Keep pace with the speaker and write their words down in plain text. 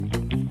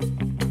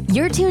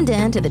You're tuned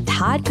in to the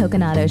Todd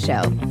Coconato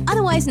Show,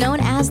 otherwise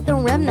known as The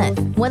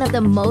Remnant, one of the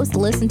most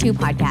listened to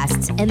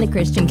podcasts in the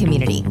Christian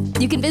community.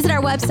 You can visit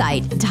our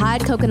website,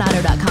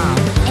 toddcoconato.com,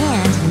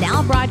 and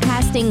now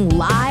broadcasting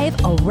live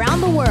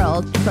around the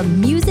world from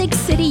Music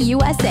City,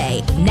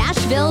 USA,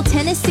 Nashville,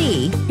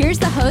 Tennessee. Here's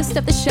the host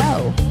of the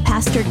show,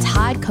 Pastor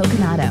Todd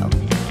Coconato.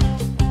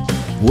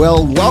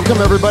 Well, welcome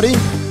everybody.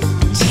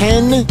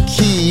 10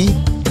 key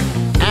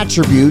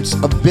attributes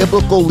of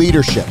biblical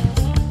leadership.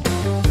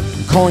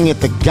 Calling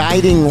it the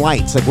guiding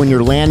lights, like when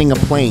you're landing a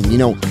plane,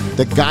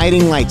 the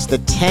guiding lights, the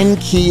 10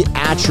 key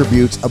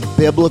attributes of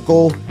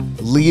biblical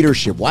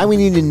leadership. Why we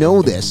need to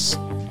know this?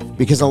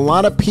 Because a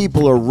lot of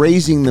people are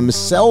raising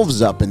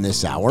themselves up in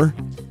this hour.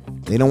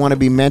 They don't want to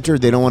be mentored.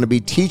 They don't want to be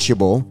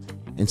teachable.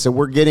 And so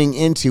we're getting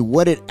into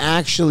what it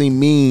actually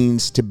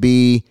means to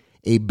be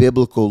a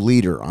biblical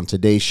leader on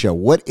today's show.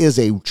 What is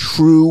a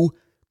true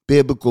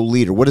biblical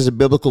leader? What does a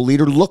biblical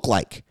leader look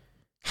like?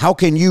 How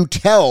can you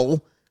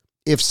tell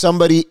if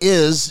somebody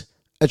is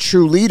a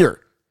true leader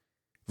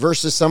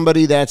versus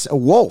somebody that's a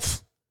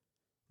wolf?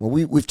 Well,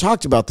 we've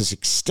talked about this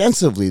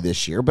extensively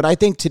this year, but I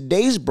think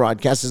today's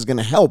broadcast is going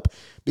to help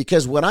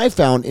because what I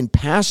found in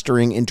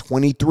pastoring in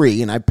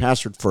 23, and I've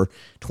pastored for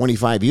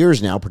 25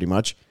 years now pretty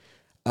much,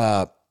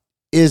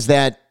 is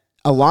that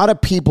a lot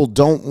of people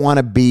don't want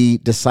to be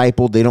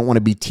discipled. They don't want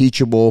to be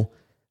teachable.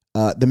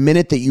 The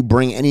minute that you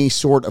bring any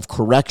sort of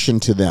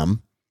correction to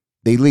them,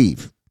 they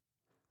leave.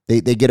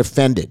 They get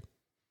offended.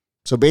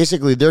 So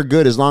basically, they're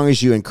good as long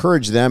as you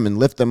encourage them and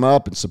lift them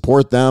up and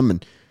support them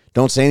and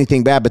don't say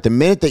anything bad. But the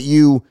minute that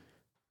you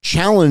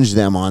challenge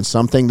them on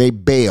something, they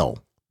bail.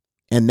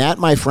 And that,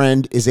 my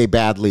friend, is a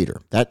bad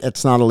leader.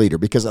 That's not a leader,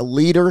 because a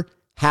leader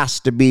has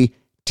to be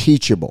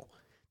teachable.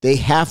 They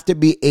have to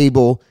be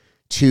able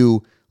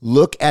to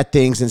look at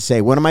things and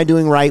say, what am I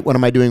doing right? What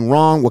am I doing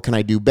wrong? What can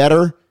I do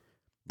better?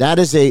 That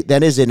is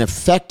an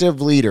effective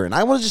leader. And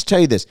I want to just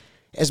tell you this.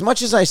 As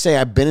much as I say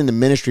I've been in the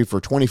ministry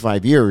for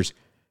 25 years,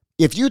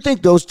 if you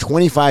think those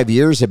 25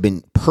 years have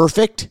been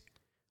perfect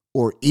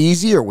or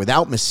easy or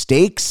without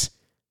mistakes,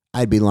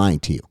 I'd be lying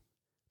to you.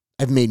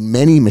 I've made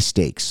many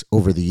mistakes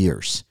over the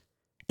years.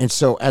 And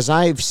so as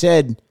I've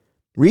said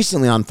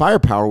recently on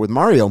Firepower with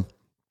Mario,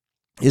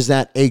 is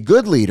that a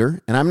good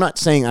leader, and I'm not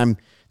saying I'm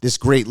this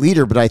great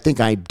leader, but I think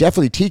I'm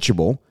definitely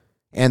teachable,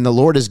 and the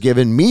Lord has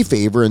given me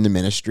favor in the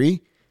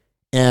ministry,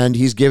 and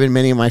he's given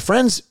many of my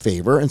friends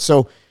favor. And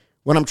so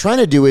what I'm trying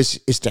to do is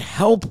to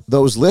help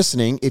those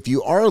listening. If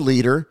you are a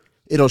leader,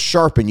 it'll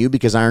sharpen you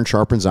because iron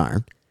sharpens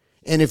iron.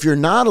 And if you're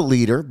not a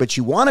leader, but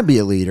you want to be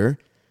a leader,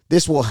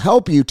 this will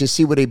help you to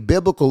see what a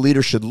biblical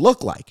leader should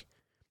look like.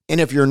 And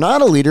if you're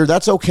not a leader,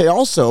 that's okay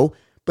also,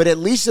 but at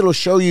least it'll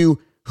show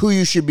you who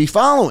you should be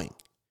following.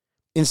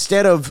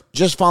 Instead of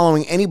just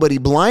following anybody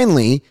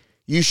blindly,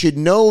 you should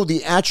know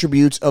the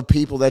attributes of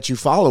people that you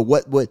follow,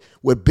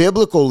 what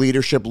biblical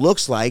leadership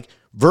looks like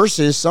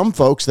versus some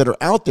folks that are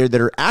out there that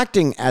are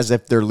acting as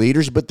if they're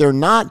leaders, but they're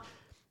not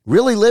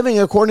really living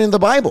according to the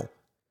Bible.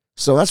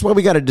 So that's why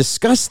we got to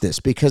discuss this,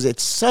 because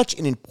it's such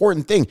an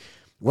important thing.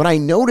 What I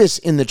notice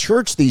in the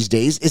church these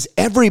days is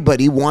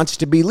everybody wants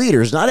to be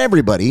leaders. Not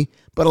everybody,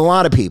 but a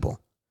lot of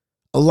people.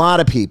 A lot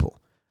of people.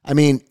 I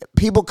mean,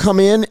 people come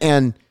in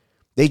and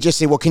they just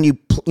say, well, can you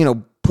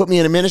put me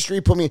in a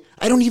ministry?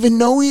 I don't even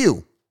know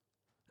you.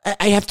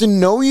 I have to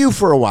know you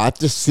for a while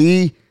to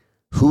see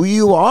who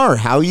you are,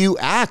 how you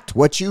act,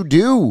 what you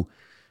do.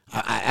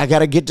 I got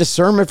to get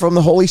discernment from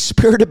the Holy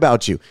Spirit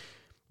about you.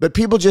 But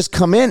people just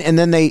come in and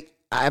then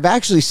I've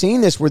actually seen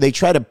this where they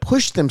try to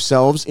push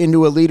themselves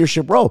into a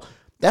leadership role.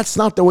 That's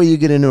not the way you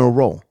get into a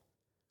role.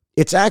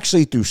 It's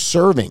actually through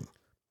serving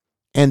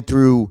and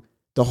through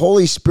the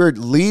Holy Spirit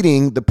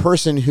leading the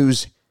person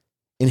who's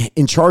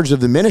in charge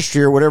of the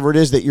ministry or whatever it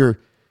is that you're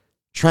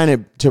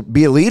trying to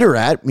be a leader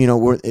at,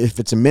 if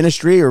it's a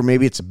ministry or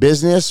maybe it's a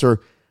business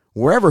or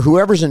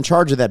whoever's in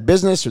charge of that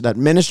business or that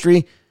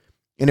ministry.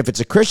 And if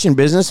it's a Christian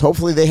business,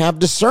 hopefully they have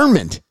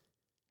discernment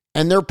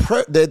and they're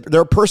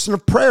a person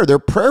of prayer. They're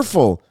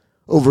prayerful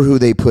over who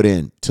they put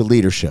in to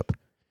leadership.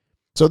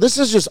 So this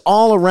is just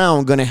all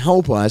around going to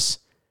help us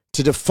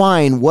to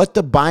define what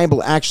the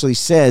Bible actually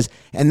says.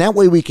 And that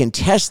way we can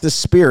test the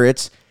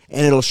spirits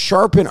and it'll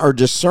sharpen our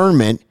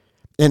discernment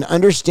and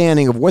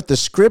understanding of what the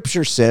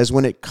scripture says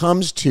when it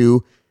comes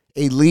to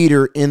a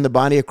leader in the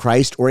body of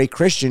Christ or a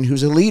Christian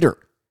who's a leader.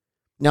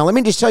 Now, let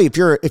me just tell you,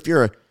 if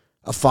you're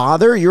a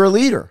father, you're a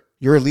leader.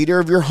 You're a leader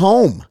of your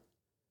home.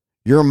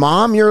 You're a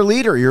mom, you're a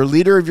leader. You're a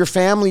leader of your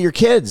family, your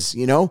kids,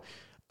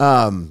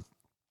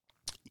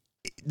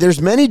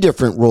 There's many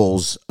different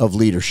roles of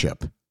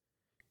leadership.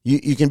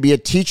 You can be a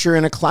teacher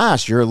in a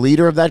class. You're a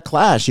leader of that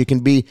class. You can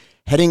be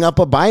heading up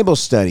a Bible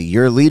study.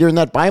 You're a leader in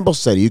that Bible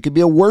study. You could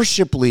be a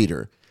worship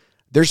leader.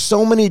 There's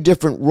so many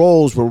different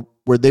roles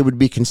where they would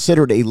be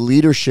considered a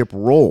leadership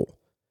role.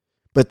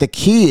 But the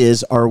key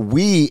is, are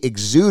we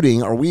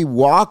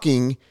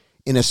walking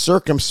in a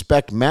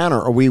circumspect manner?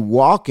 Are we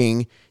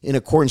walking in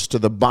accordance to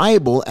the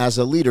Bible as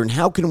a leader? And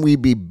how can we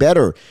be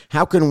better?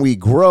 How can we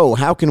grow?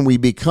 How can we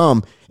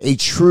become a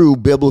true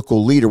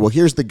biblical leader? Well,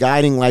 here's the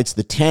guiding lights,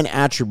 the 10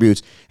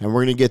 attributes, and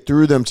we're going to get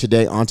through them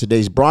today on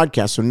today's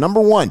broadcast. So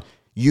number one,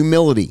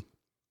 humility.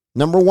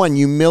 Number one,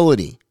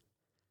 humility.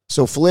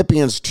 So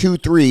Philippians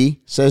 2:3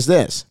 says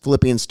this.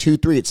 Philippians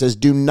 2:3, it says,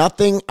 do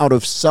nothing out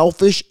of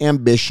selfish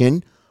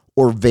ambition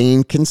or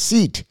vain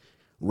conceit.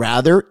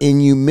 Rather, in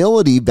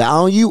humility,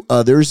 value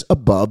others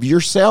above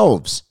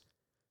yourselves.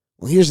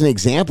 Well, here's an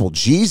example.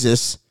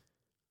 Jesus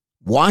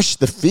washed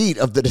the feet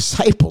of the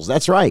disciples.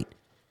 That's right.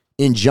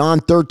 In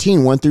John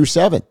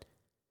 13:1-7.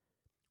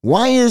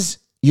 Why is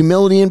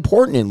humility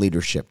important in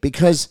leadership?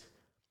 Because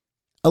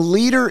a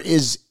leader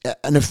is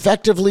an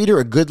effective leader,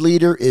 a good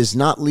leader is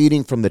not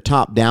leading from the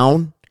top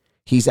down.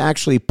 He's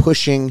actually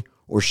pushing,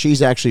 or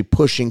she's actually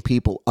pushing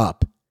people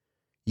up.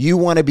 You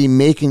want to be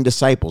making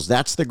disciples.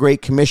 That's the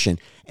Great Commission.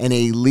 And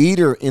a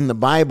leader in the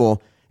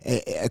Bible,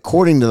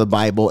 according to the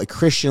Bible, a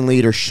Christian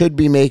leader should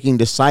be making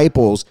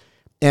disciples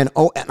and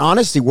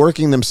honestly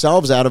working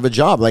themselves out of a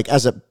job. Like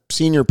as a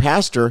senior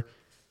pastor,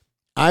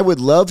 I would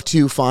love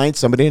to find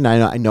somebody, and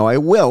I know I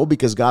will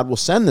because God will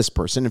send this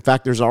person. In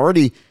fact, there's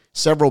already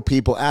several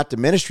people at the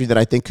ministry that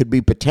I think could be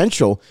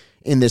potential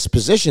in this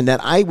position that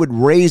I would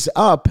raise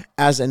up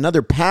as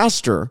another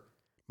pastor,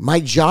 my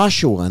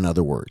Joshua, in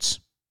other words.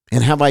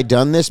 And have I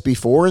done this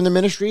before in the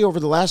ministry over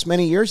the last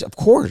many years? Of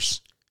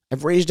course.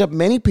 I've raised up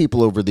many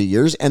people over the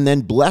years and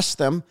then blessed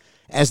them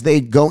as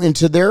they go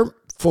into their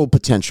full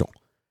potential.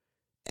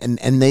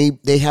 And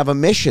they have a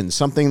mission,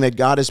 something that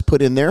God has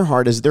put in their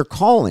heart as their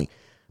calling.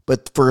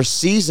 But for a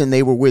season,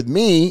 they were with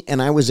me,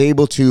 and I was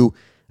able to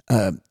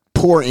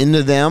pour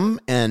into them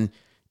and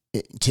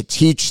to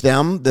teach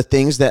them the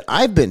things that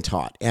I've been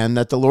taught and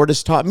that the Lord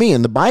has taught me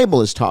and the Bible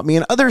has taught me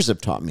and others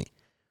have taught me.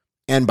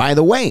 And by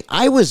the way,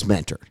 I was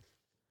mentored.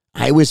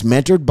 I was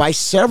mentored by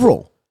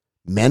several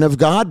men of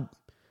God.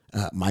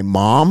 My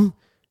mom,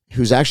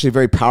 who's actually a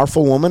very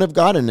powerful woman of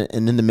God and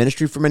in the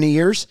ministry for many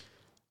years.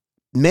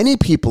 Many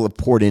people have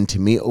poured into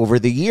me over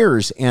the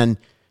years, and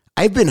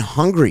I've been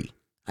hungry.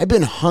 I've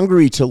been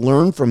hungry to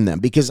learn from them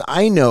because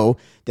I know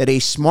that a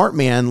smart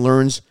man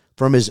learns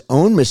from his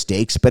own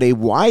mistakes, but a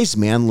wise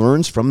man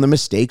learns from the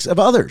mistakes of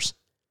others.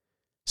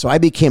 So I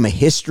became a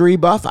history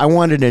buff. I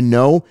wanted to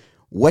know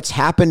what's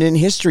happened in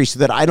history so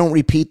that I don't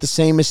repeat the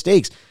same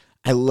mistakes.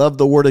 I love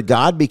the Word of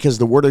God because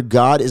the Word of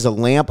God is a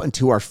lamp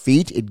unto our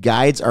feet. It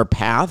guides our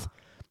path,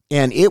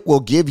 and it will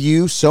give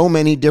you so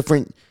many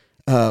different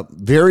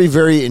very,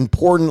 very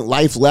important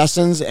life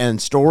lessons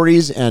and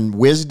stories and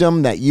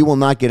wisdom that you will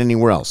not get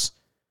anywhere else.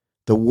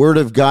 The Word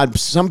of God,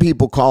 some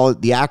people call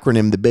it the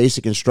acronym, the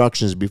basic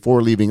instructions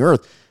before leaving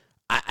earth.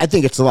 I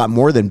think it's a lot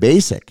more than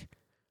basic.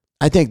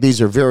 I think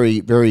these are very,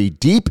 very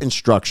deep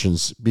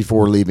instructions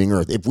before leaving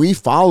earth. If we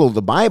follow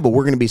the Bible,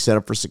 we're going to be set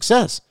up for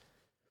success.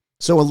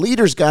 So a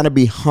leader's got to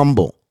be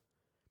humble.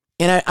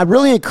 And I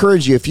really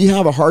encourage you, if you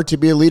have a heart to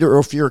be a leader or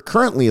if you're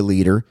currently a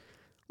leader,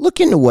 look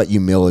into what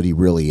humility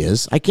really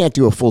is. I can't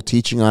do a full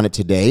teaching on it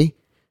today,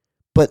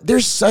 but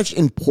there's such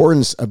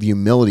importance of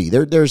humility.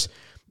 There's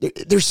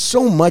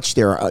so much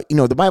there.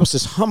 The Bible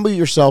says, humble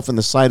yourself in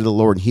the sight of the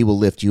Lord and he will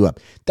lift you up.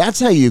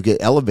 That's how you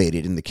get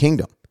elevated in the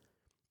kingdom,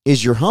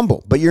 is you're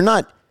humble. But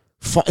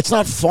it's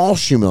not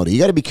false humility. You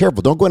got to be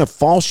careful. Don't go into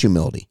false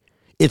humility.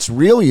 It's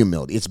real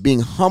humility. It's being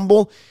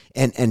humble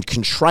and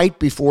contrite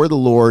before the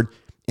Lord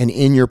and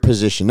in your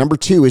position. Number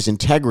 2 is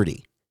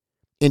integrity.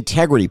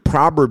 Integrity.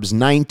 Proverbs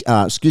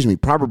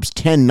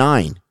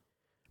 10:9.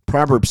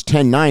 Proverbs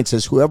 10:9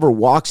 says, whoever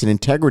walks in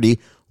integrity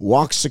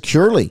walks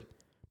securely,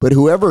 but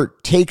whoever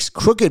takes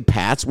crooked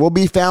paths will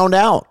be found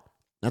out.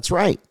 That's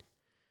right.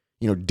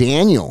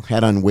 Daniel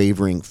had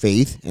unwavering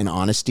faith and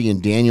honesty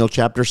in Daniel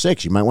chapter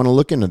 6. You might want to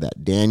look into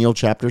that. Daniel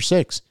chapter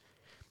 6.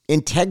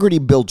 Integrity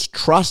builds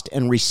trust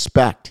and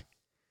respect.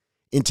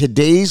 In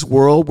today's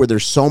world where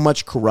there's so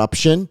much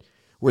corruption,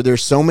 where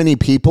there's so many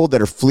people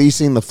that are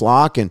fleecing the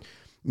flock and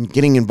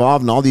getting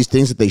involved in all these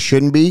things that they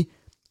shouldn't be,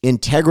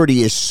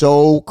 integrity is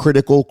so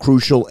critical,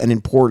 crucial, and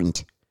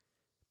important.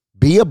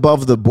 Be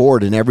above the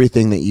board in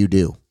everything that you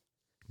do.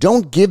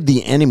 Don't give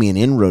the enemy an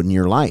inroad in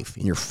your life,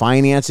 in your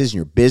finances, in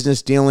your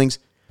business dealings.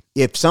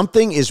 If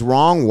something is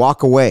wrong,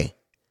 walk away.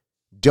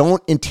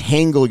 Don't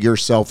entangle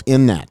yourself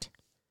in that.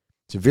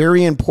 It's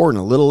very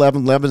important. A little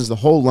leaven leavens the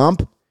whole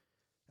lump.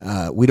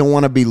 We don't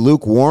want to be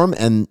lukewarm,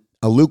 and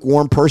a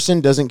lukewarm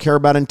person doesn't care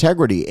about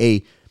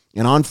integrity.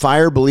 An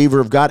on-fire believer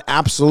of God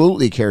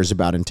absolutely cares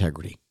about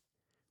integrity.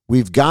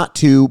 We've got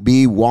to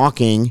be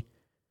walking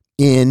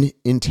in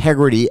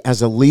integrity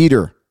as a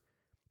leader.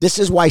 This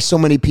is why so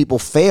many people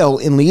fail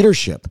in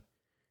leadership,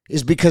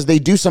 is because they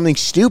do something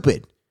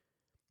stupid.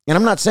 And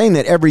I'm not saying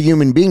that every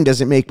human being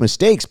doesn't make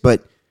mistakes,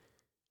 but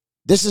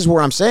this is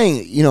where I'm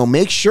saying,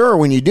 make sure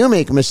when you do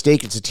make a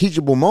mistake, it's a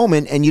teachable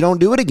moment and you don't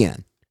do it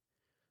again.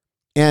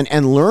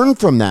 And learn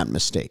from that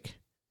mistake.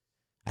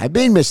 I've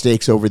made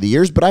mistakes over the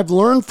years, but I've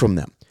learned from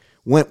them.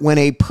 When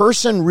a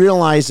person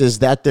realizes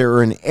that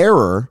they're in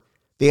error,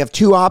 they have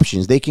two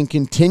options. They can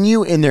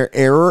continue in their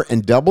error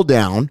and double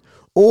down,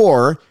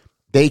 or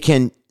they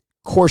can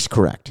course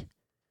correct.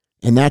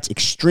 And that's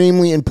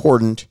extremely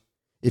important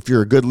if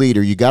you're a good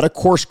leader. You got to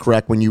course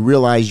correct when you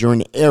realize you're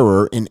in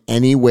error in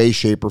any way,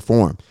 shape, or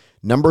form.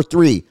 Number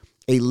 3,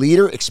 a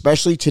leader,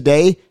 especially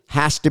today,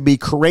 has to be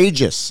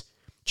courageous.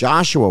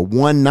 Joshua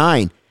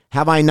 1:9,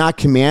 have I not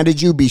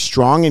commanded you, be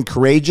strong and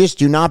courageous?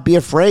 Do not be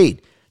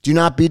afraid. Do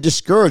not be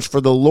discouraged,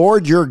 for the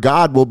Lord your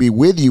God will be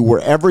with you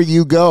wherever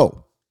you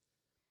go.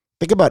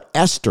 Think about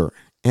Esther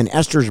and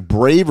Esther's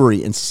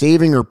bravery in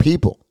saving her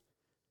people.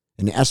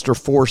 In Esther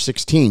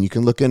 4:16, you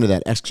can look into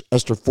that,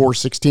 Esther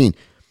 4:16.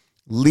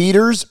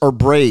 Leaders are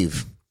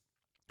brave,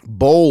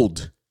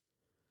 bold.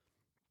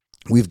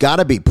 We've got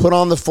to be. Put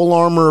on the full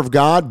armor of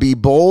God, be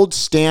bold,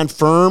 stand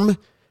firm,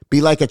 be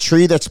like a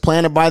tree that's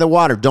planted by the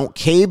water. Don't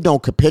cave,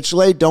 don't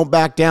capitulate, don't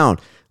back down.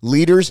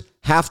 Leaders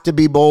have to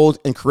be bold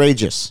and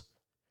courageous.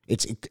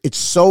 It's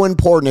so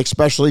important,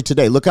 especially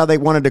today. Look how they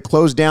wanted to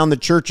close down the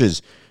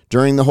churches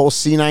during the whole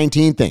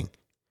C-19 thing.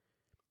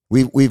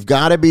 We've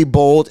got to be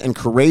bold and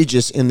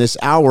courageous in this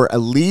hour. A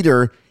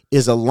leader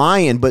is a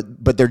lion,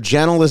 but they're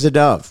gentle as a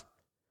dove.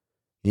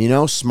 You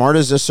know, smart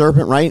as a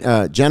serpent,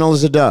 right? Gentle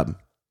as a dove.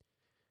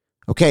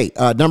 Okay,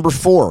 number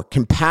 4,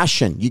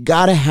 compassion. You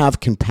got to have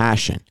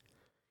compassion.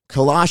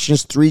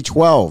 Colossians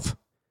 3:12.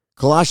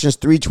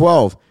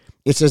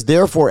 It says,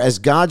 therefore, as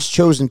God's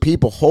chosen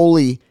people,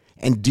 holy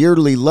and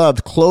dearly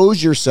loved, clothe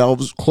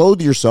yourselves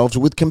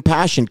with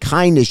compassion,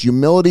 kindness,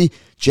 humility,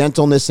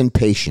 gentleness, and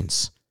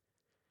patience.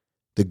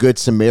 The Good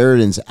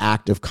Samaritan's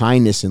act of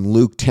kindness in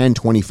Luke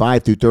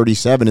 10:25 through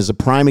 37 is a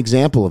prime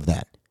example of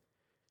that.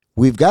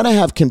 We've got to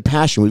have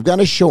compassion. We've got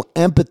to show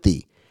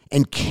empathy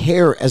and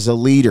care as a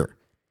leader.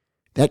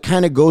 That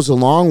kind of goes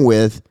along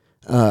with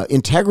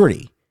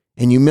integrity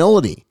and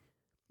humility.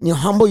 You know,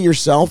 humble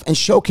yourself and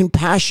show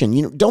compassion.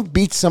 You know, don't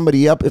beat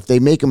somebody up if they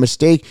make a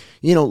mistake.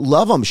 You know,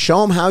 love them. Show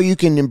them how you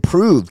can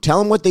improve. Tell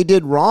them what they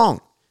did wrong.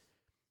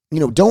 You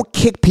know, don't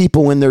kick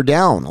people when they're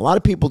down. A lot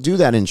of people do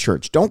that in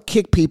church. Don't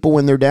kick people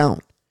when they're down.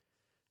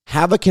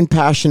 Have a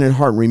compassionate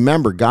heart.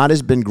 Remember, God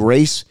has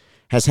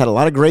had a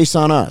lot of grace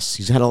on us.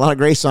 He's had a lot of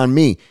grace on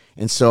me.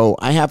 And so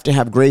I have to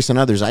have grace on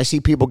others. I see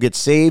people get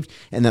saved,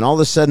 and then all of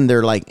a sudden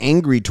they're like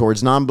angry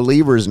towards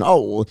non-believers. And,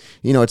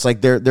 it's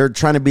like they're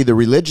trying to be the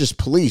religious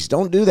police.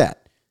 Don't do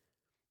that.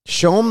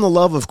 Show them the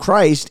love of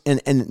Christ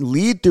and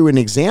lead through an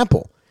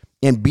example.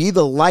 And be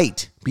the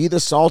light. Be the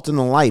salt and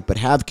the light, but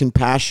have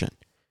compassion.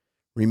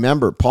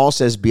 Remember, Paul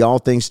says, be all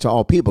things to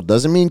all people.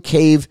 Doesn't mean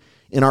cave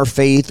in our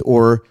faith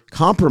or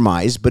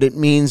compromise, but it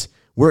means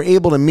we're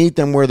able to meet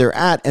them where they're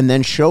at and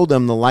then show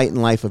them the light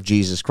and life of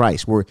Jesus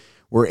Christ.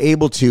 We're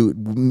able to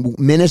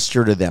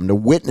minister to them, to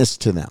witness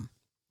to them.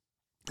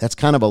 That's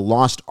kind of a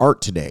lost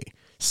art today.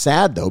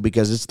 Sad, though,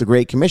 because it's the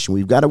Great Commission.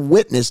 We've got to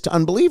witness to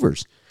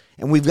unbelievers,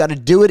 and we've got to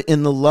do it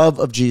in the love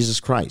of Jesus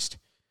Christ.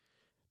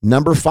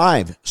 Number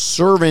 5,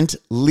 servant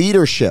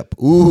leadership.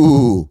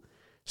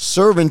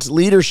 Servant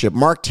leadership.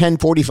 Mark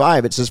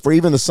 10:45, it says, for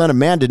even the Son of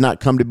Man did not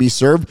come to be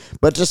served,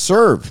 but to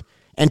serve,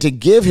 and to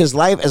give his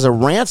life as a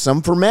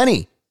ransom for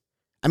many.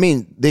 I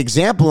mean, the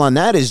example on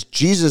that is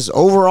Jesus'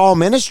 overall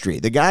ministry.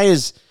 The guy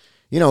is,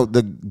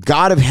 the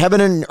God of heaven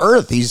and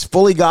earth. He's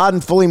fully God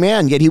and fully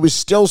man, yet he was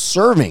still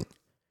serving.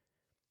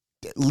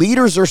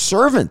 Leaders are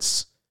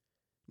servants.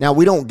 Now,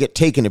 we don't get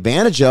taken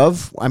advantage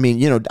of. I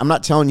mean, I'm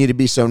not telling you to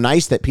be so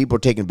nice that people are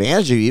taking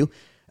advantage of you.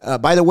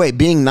 By the way,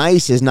 being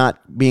nice is not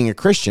being a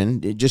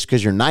Christian just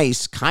because you're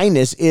nice.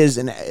 Kindness is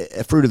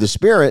a fruit of the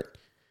Spirit,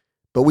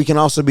 but we can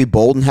also be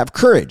bold and have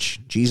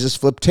courage. Jesus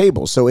flipped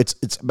tables. So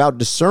it's about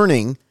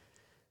discerning.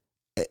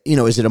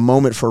 Is it a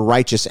moment for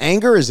righteous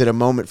anger? Is it a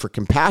moment for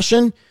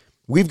compassion?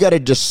 We've got to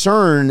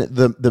discern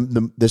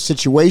the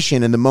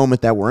situation and the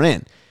moment that we're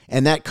in.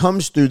 And that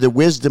comes through the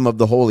wisdom of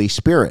the Holy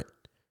Spirit.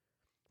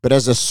 But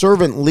as a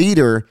servant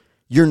leader,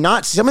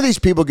 some of these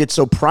people get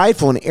so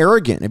prideful and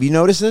arrogant. Have you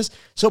noticed this?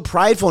 So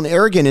prideful and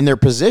arrogant in their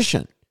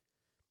position.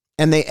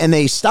 And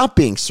they stop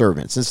being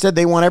servants. Instead,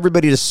 they want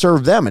everybody to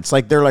serve them. It's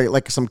like they're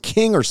like some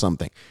king or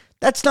something.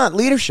 That's not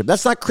leadership.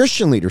 That's not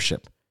Christian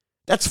leadership.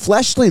 That's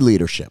fleshly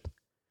leadership.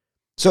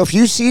 So if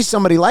you see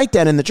somebody like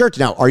that in the church,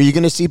 now, are you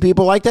going to see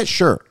people like that?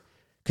 Sure,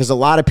 because a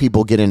lot of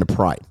people get into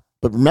pride.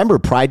 But remember,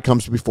 pride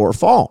comes before a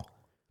fall.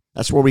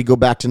 That's where we go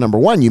back to number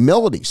 1,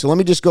 humility. So let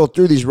me just go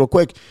through these real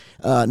quick.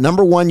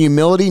 Number 1,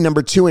 humility.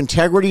 Number 2,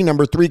 integrity.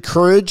 Number 3,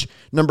 courage.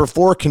 Number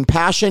 4,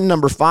 compassion.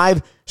 Number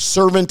 5,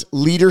 servant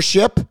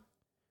leadership.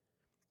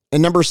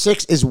 And number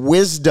 6 is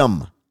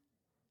wisdom.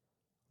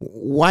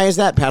 Why is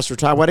that, Pastor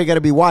Todd? Why do you got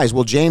to be wise?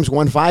 Well, James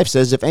 1:5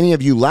 says, if any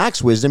of you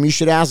lacks wisdom, you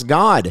should ask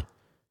God,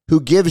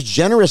 who gives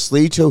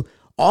generously to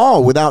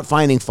all without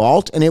finding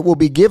fault, and it will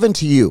be given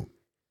to you.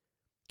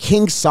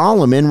 King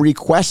Solomon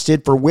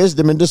requested for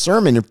wisdom and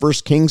discernment in 1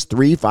 Kings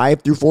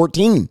 3:5 through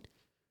 14.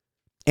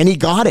 And he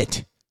got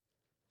it.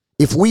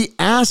 If we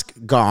ask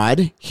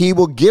God, he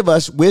will give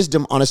us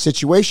wisdom on a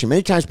situation.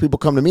 Many times people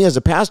come to me as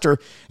a pastor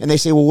and they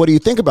say, well, what do you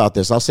think about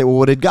this? I'll say, well,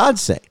 what did God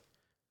say?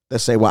 They'll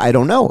say, well, I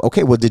don't know.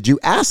 Okay, well, did you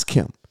ask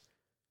him?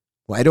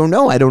 Well, I don't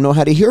know. I don't know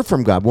how to hear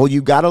from God. Well,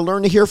 you got to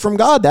learn to hear from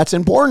God. That's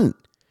important.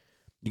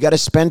 You got to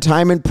spend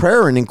time in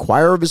prayer and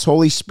inquire of his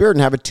Holy Spirit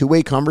and have a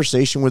two-way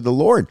conversation with the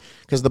Lord,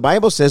 because the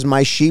Bible says,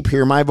 my sheep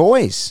hear my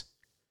voice.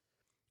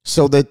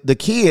 So the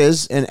key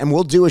is, and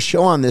we'll do a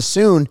show on this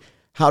soon,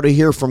 how to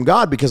hear from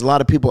God, because a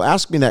lot of people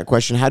ask me that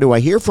question, how do I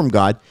hear from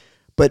God?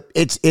 But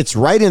it's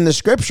right in the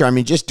scripture. I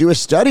mean, just do a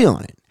study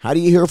on it. How do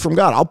you hear from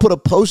God? I'll put a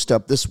post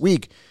up this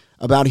week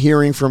about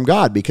hearing from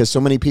God, because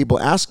so many people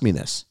ask me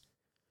this.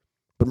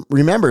 But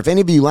remember, if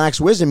any of you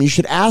lacks wisdom, you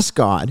should ask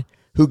God,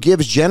 who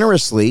gives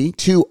generously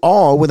to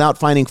all without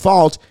finding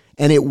fault,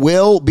 and it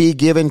will be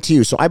given to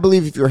you. So I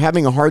believe if you're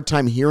having a hard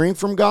time hearing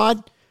from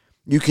God,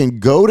 you can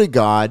go to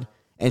God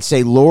and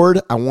say, Lord,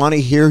 I want to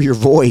hear your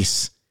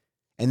voice.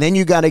 And then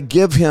you got to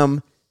give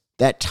him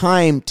that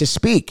time to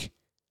speak.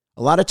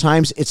 A lot of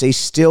times it's a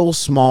still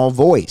small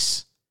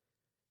voice.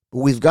 But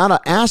we've got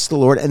to ask the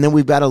Lord, and then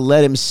we've got to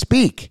let him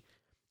speak.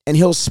 And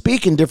he'll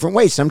speak in different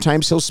ways.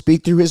 Sometimes he'll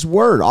speak through his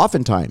word,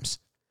 oftentimes.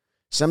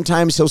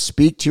 Sometimes he'll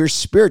speak to your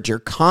spirit, your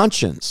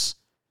conscience,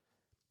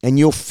 and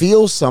you'll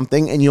feel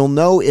something and you'll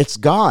know it's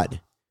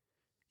God.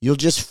 You'll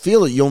just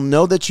feel it. You'll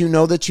know that you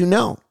know that you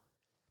know.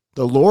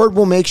 The Lord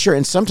will make sure,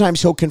 and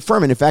sometimes he'll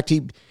confirm. And in fact,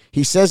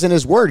 he says in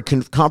his word,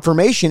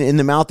 confirmation in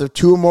the mouth of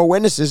two or more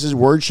witnesses, his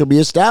word shall be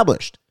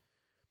established.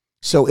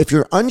 So if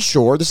you're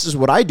unsure, this is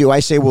what I do. I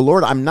say, well,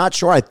 Lord, I'm not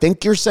sure. I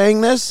think you're saying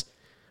this,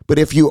 but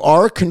if you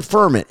are,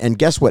 confirm it. And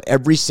guess what?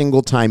 Every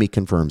single time he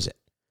confirms it.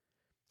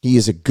 He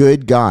is a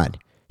good God.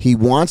 He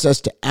wants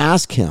us to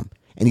ask him,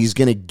 and he's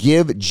going to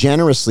give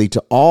generously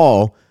to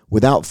all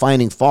without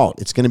finding fault.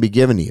 It's going to be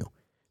given to you.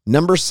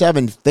 Number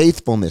 7,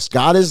 faithfulness.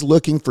 God is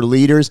looking for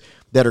leaders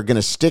that are going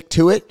to stick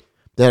to it,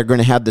 that are going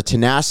to have the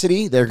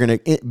tenacity, that are going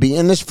to be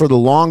in this for the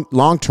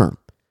long term.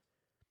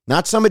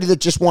 Not somebody that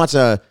just wants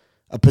a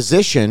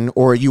position,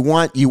 or you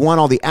want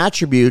all the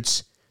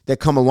attributes that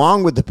come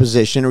along with the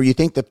position, or you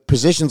think the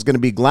position's going to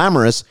be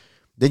glamorous,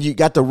 then you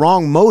got the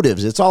wrong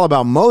motives. It's all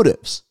about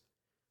motives.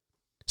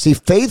 See,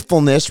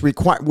 faithfulness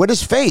what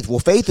is faith? Well,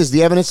 faith is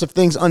the evidence of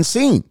things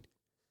unseen.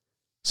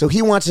 So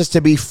he wants us to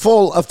be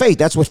full of faith.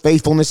 That's what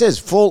faithfulness is,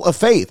 full of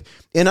faith.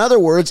 In other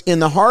words, in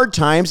the hard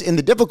times, in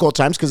the difficult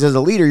times, because as a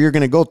leader, you're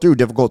going to go through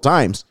difficult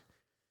times.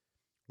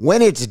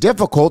 When it's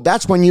difficult,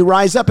 that's when you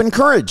rise up in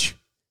courage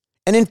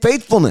and in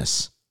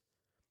faithfulness,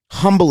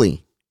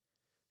 humbly.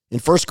 In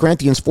 1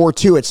 Corinthians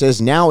 4:2, it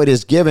says, now it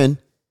is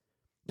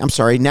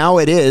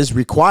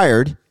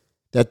required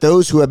that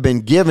those who have been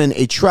given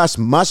a trust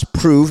must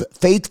prove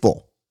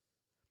faithful.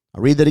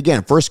 I'll read that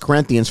again. 1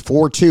 Corinthians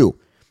 4:2.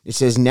 It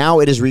says, now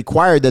it is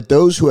required that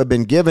those who have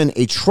been given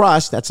a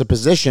trust, that's a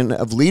position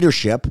of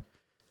leadership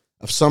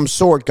of some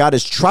sort, God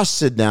has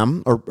trusted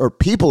them, or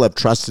people have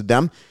trusted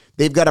them,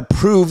 they've got to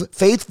prove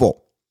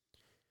faithful.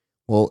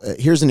 Well,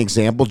 here's an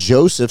example,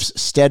 Joseph's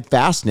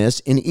steadfastness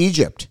in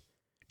Egypt.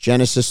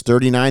 Genesis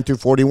 39 through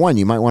 41.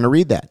 You might want to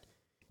read that.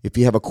 If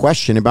you have a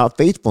question about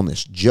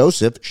faithfulness,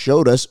 Joseph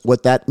showed us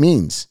what that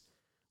means,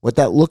 what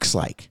that looks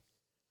like.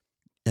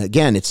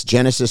 Again, it's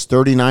Genesis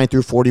 39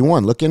 through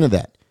 41. Look into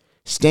that.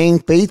 Staying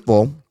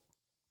faithful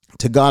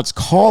to God's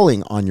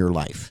calling on your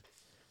life.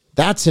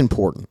 That's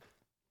important.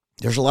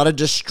 There's a lot of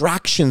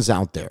distractions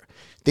out there,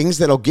 things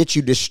that'll get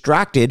you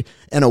distracted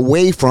and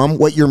away from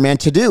what you're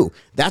meant to do.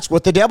 That's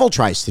what the devil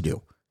tries to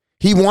do.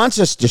 He wants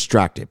us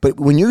distracted. But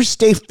when you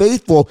stay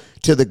faithful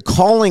to the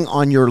calling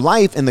on your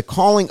life and the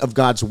calling of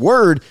God's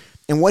word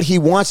and what he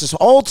wants us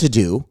all to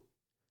do,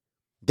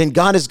 then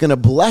God is going to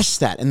bless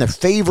that. And the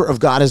favor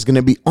of God is going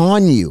to be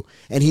on you.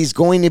 And he's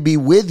going to be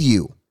with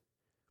you.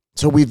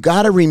 So we've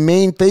got to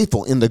remain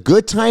faithful in the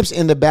good times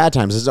and the bad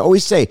times. As I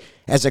always say,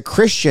 as a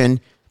Christian,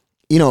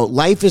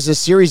 life is a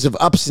series of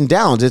ups and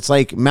downs. It's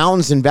like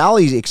mountains and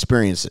valleys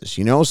experiences,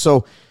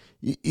 So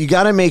you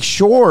got to make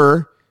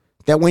sure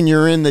that when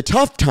you're in the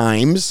tough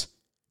times,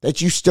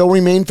 that you still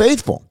remain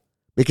faithful,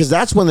 because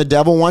that's when the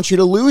devil wants you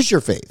to lose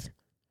your faith.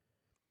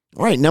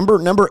 All right,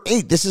 number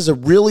 8, this is a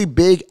really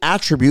big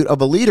attribute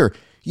of a leader.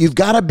 You've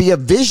got to be a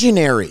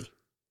visionary,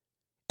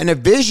 and a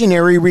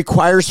visionary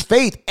requires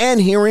faith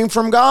and hearing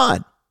from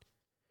God.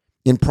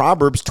 In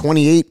Proverbs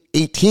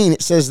 28:18,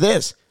 it says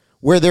this,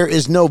 where there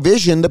is no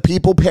vision, the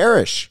people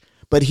perish,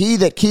 but he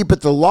that keepeth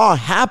the law,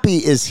 happy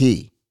is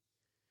he.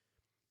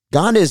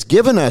 God has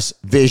given us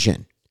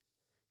vision.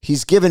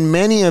 He's given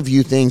many of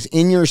you things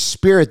in your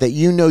spirit that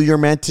you know you're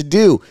meant to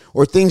do,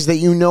 or things that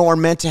you know are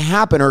meant to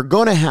happen or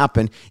going to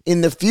happen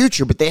in the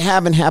future, but they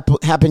haven't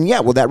happened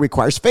yet. Well, that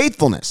requires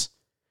faithfulness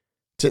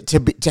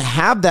to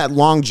have that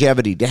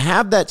longevity, to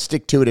have that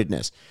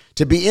stick-to-itiveness,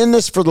 to be in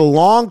this for the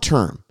long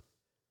term.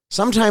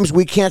 Sometimes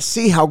we can't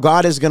see how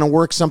God is going to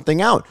work something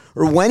out,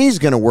 or when he's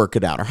going to work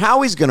it out, or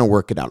how he's going to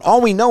work it out.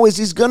 All we know is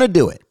he's going to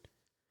do it.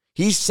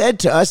 He said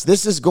to us,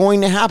 this is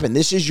going to happen.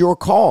 This is your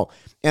call.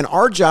 And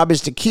our job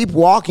is to keep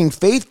walking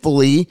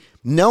faithfully,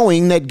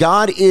 knowing that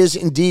God is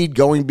indeed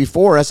going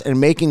before us and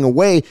making a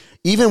way,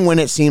 even when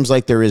it seems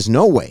like there is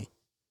no way.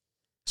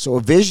 So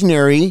a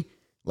visionary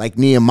like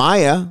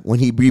Nehemiah, when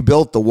he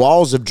rebuilt the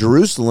walls of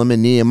Jerusalem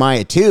in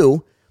Nehemiah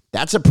 2,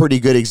 that's a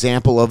pretty good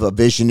example of a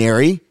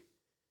visionary.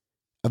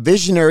 A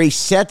visionary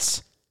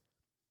sets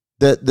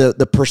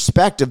the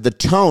perspective, the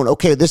tone.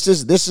 Okay, this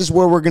is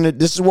what we're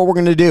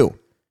gonna do.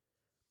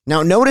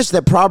 Now notice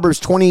that Proverbs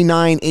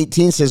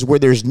 29:18 says, where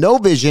there's no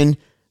vision,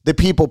 the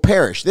people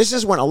perish. This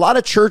is when a lot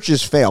of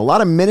churches fail, a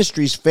lot of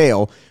ministries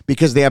fail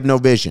because they have no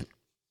vision.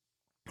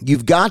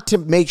 You've got to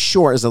make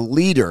sure as a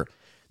leader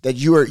that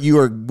you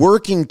are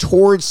working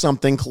towards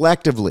something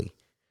collectively.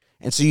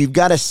 And so you've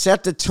got to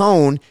set the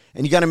tone,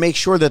 and you got to make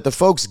sure that the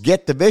folks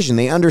get the vision.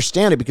 They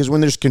understand it, because when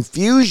there's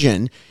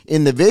confusion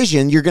in the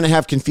vision, you're going to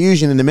have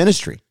confusion in the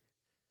ministry.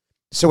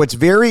 So it's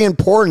very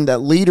important that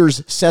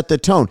leaders set the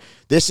tone.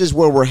 This is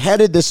where we're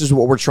headed. This is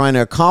what we're trying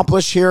to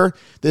accomplish here.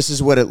 This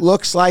is what it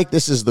looks like.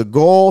 This is the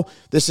goal.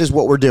 This is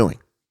what we're doing.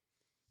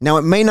 Now,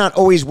 it may not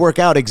always work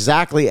out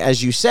exactly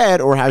as you said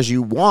or as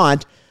you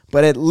want,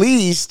 but at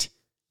least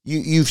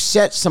you've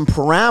set some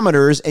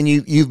parameters, and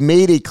you've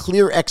made a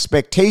clear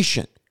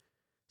expectation.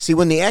 See,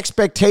 when the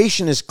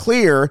expectation is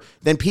clear,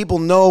 then people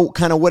know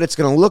kind of what it's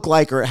going to look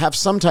like, or have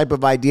some type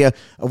of idea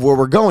of where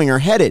we're going or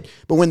headed.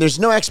 But when there's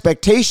no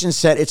expectation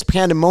set, it's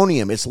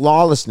pandemonium, it's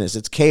lawlessness,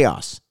 it's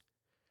chaos.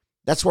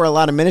 That's where a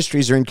lot of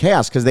ministries are in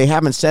chaos, because they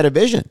haven't set a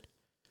vision.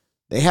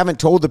 They haven't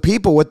told the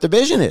people what the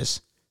vision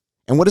is.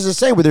 And what does it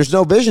say? Where there's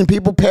no vision,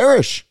 people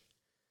perish.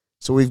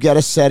 So we've got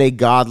to set a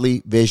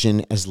godly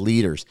vision as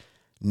leaders.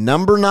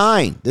 Number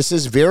 9, this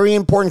is very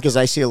important, because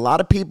I see a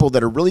lot of people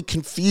that are really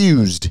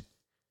confused.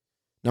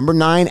 Number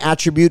 9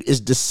 attribute is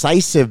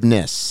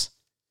decisiveness.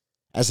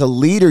 As a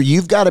leader,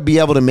 you've got to be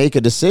able to make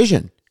a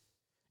decision,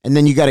 and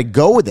then you got to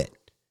go with it.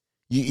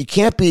 You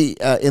can't be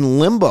in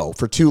limbo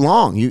for too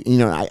long.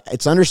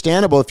 It's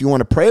understandable if you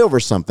want to pray over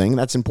something.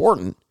 That's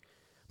important.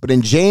 But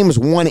in James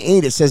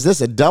 1:8, it says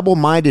this: a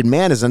double-minded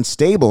man is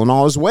unstable in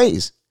all his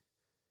ways.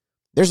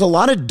 There's a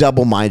lot of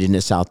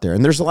double-mindedness out there,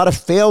 and there's a lot of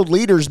failed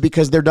leaders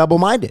because they're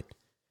double-minded.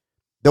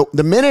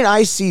 The minute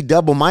I see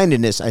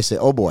double-mindedness, I say,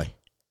 oh boy.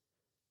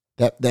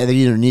 That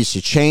either needs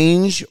to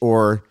change,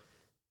 or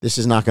this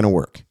is not going to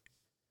work.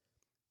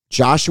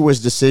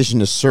 Joshua's decision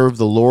to serve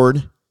the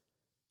Lord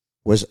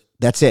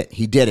that's it.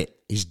 He did it.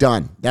 He's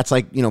done. That's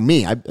like,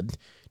 me.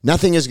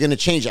 Nothing is going to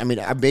change. I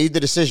made the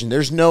decision.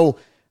 There's no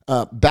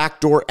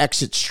backdoor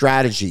exit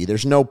strategy.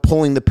 There's no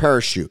pulling the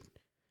parachute.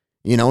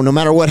 No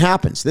matter what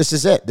happens, this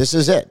is it. This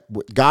is it.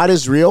 God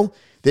is real.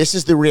 This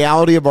is the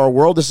reality of our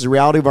world. This is the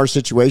reality of our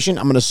situation.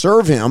 I'm going to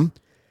serve him.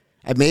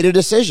 I've made a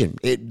decision.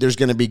 There's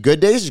going to be good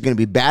days. There's going to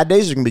be bad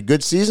days. There's going to be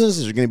good seasons.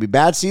 There's going to be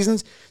bad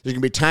seasons. There's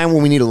going to be a time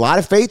when we need a lot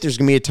of faith. There's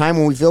going to be a time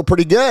when we feel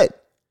pretty good.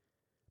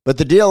 But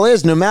the deal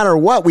is, no matter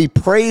what, we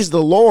praise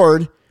the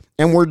Lord,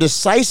 and we're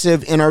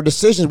decisive in our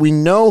decisions. We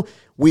know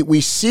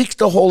we seek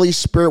the Holy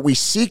Spirit. We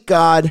seek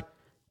God.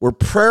 We're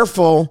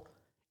prayerful,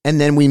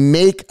 and then we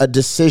make a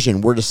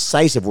decision. We're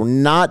decisive. We're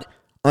not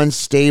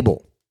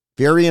unstable.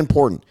 Very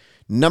important.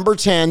 Number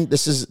 10,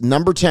 this is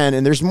number 10,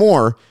 and there's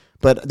more.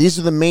 But these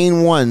are the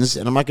main ones,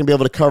 and I'm not going to be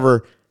able to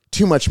cover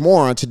too much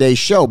more on today's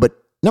show. But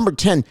number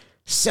 10,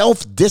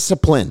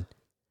 self-discipline.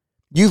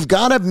 You've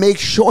got to make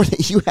sure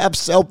that you have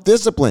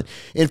self-discipline.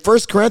 In 1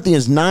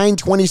 Corinthians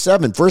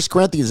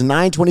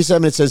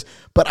 9:27, it says,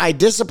 but I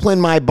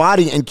discipline my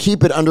body and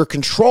keep it under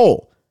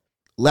control,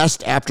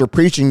 lest after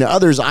preaching to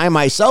others, I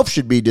myself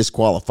should be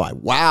disqualified.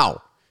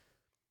 Wow.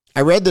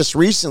 I read this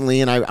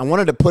recently, and I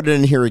wanted to put it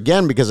in here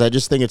again because I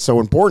just think it's so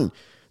important.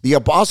 The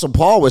Apostle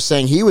Paul was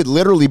saying he would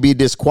literally be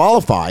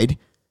disqualified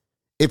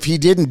if he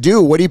didn't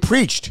do what he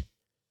preached.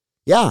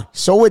 Yeah,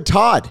 so would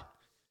Todd.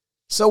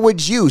 So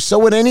would you. So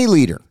would any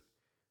leader.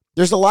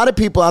 There's a lot of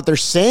people out there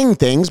saying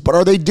things, but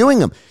are they doing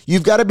them?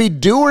 You've got to be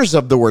doers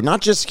of the word,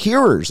 not just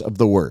hearers of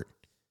the word.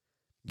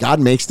 God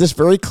makes this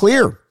very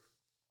clear.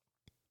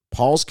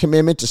 Paul's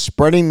commitment to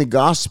spreading the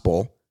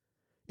gospel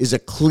is a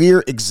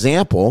clear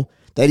example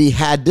that he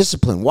had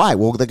discipline. Why?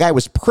 Well, the guy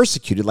was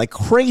persecuted like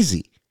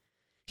crazy.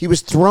 He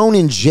was thrown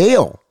in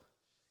jail.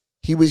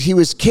 He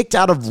was kicked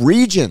out of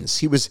regions.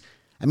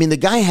 The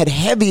guy had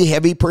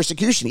heavy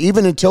persecution,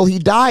 even until he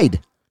died.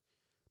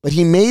 But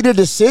he made a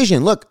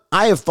decision. Look,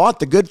 I have fought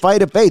the good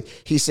fight of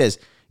faith. He says,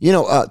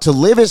 to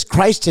live is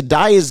Christ, to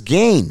die is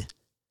gain.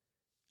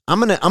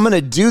 I'm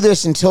gonna do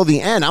this until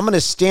the end. I'm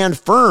gonna stand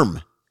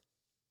firm.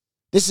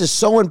 This is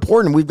so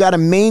important. We've got to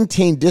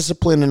maintain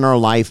discipline in our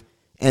life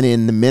and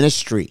in the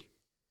ministry.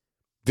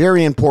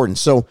 Very important.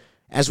 So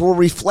as we're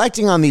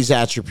reflecting on these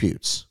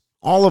attributes,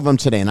 all of them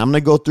today, and I'm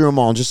going to go through them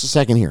all in just a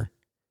second here,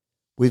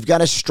 we've got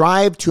to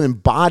strive to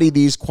embody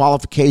these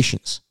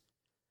qualifications,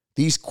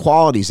 these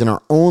qualities in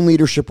our own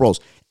leadership roles.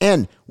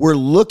 And we're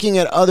looking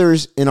at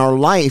others in our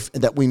life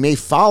that we may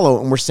follow,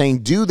 and we're saying,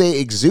 do they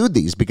exude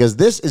these? Because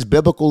this is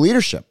biblical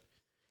leadership.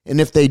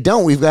 And if they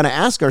don't, we've got to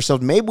ask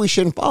ourselves, maybe we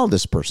shouldn't follow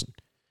this person.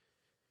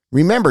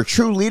 Remember,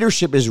 true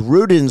leadership is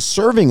rooted in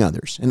serving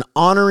others and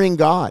honoring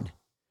God.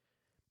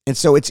 And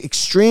so it's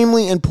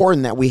extremely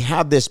important that we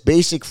have this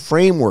basic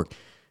framework.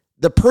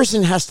 The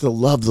person has to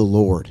love the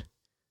Lord.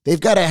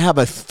 They've got to have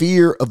a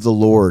fear of the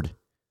Lord.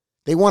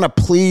 They want to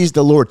please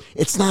the Lord.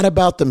 It's not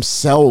about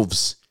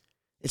themselves.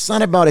 It's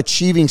not about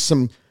achieving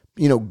some,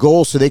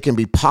 goal so they can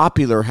be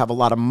popular, have a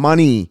lot of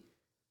money,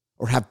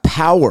 or have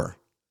power.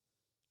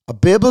 A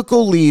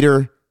biblical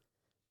leader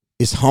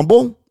is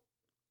humble,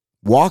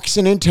 walks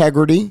in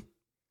integrity,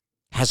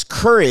 has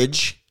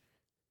courage,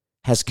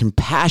 has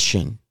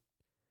compassion,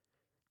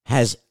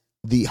 has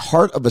the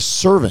heart of a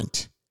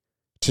servant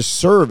to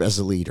serve as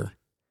a leader.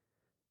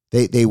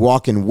 They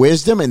walk in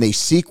wisdom and they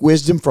seek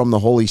wisdom from the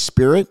Holy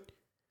Spirit.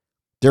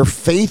 They're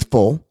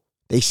faithful.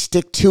 They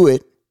stick to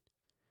it.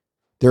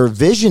 They're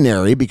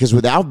visionary because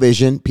without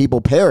vision, people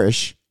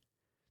perish.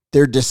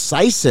 They're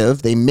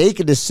decisive. They make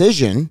a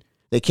decision.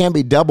 They can't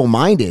be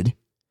double-minded.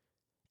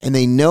 And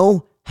they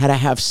know how to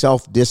have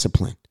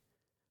self-discipline.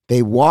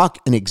 They walk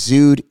and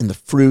exude in the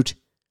fruit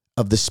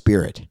of the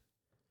Spirit.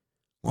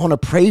 I want to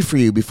pray for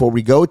you before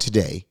we go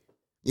today.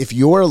 If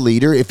you're a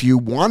leader, if you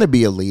want to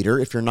be a leader,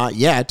 if you're not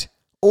yet,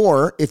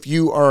 or if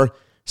you are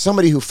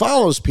somebody who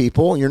follows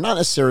people, you're not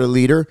necessarily a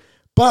leader,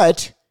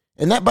 but,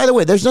 and that, by the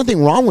way, there's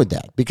nothing wrong with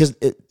that because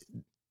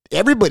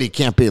everybody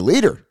can't be a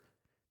leader.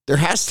 There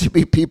has to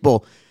be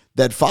people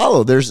that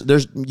follow.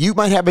 You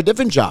might have a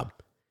different job.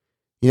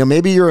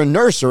 Maybe you're a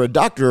nurse or a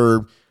doctor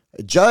or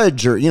a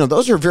judge or,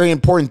 those are very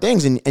important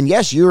things. And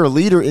yes, you're a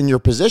leader in your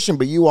position,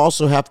 but you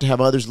also have to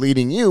have others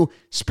leading you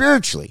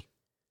spiritually.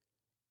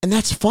 And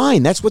that's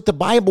fine. That's what the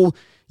Bible,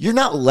 you're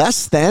not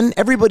less than.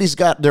 Everybody's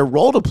got their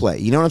role to play.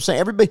 You know what I'm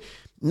saying?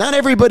 Not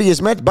everybody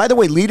is meant. By the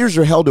way, leaders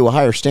are held to a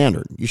higher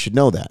standard. You should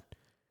know that.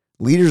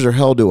 Leaders are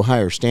held to a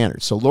higher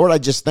standard. So Lord, I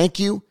just thank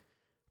you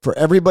for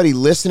everybody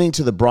listening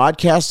to the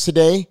broadcast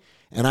today.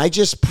 And I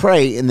just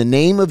pray in the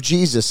name of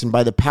Jesus and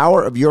by the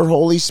power of your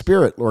Holy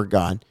Spirit, Lord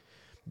God,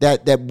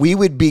 that we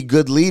would be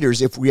good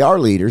leaders if we are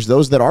leaders,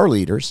 those that are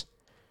leaders,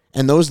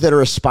 and those that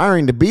are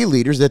aspiring to be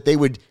leaders, that they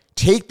would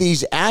take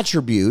these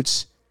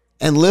attributes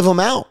and live them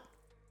out.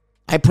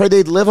 I pray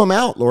they'd live them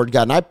out, Lord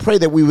God. And I pray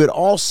that we would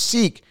all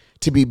seek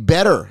to be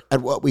better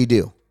at what we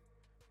do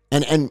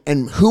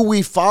and who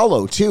we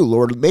follow too,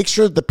 Lord. Make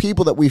sure that the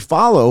people that we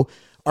follow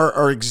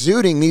are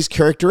exuding these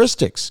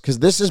characteristics because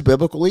this is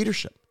biblical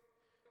leadership.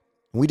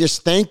 We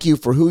just thank you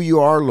for who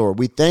you are, Lord.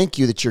 We thank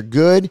you that you're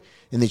good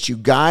and that you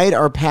guide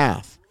our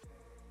path.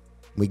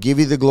 We give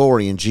you the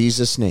glory in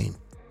Jesus' name.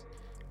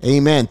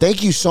 Amen.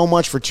 Thank you so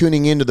much for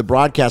tuning into the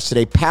broadcast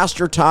today.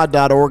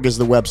 PastorTodd.org is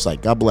the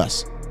website. God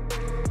bless.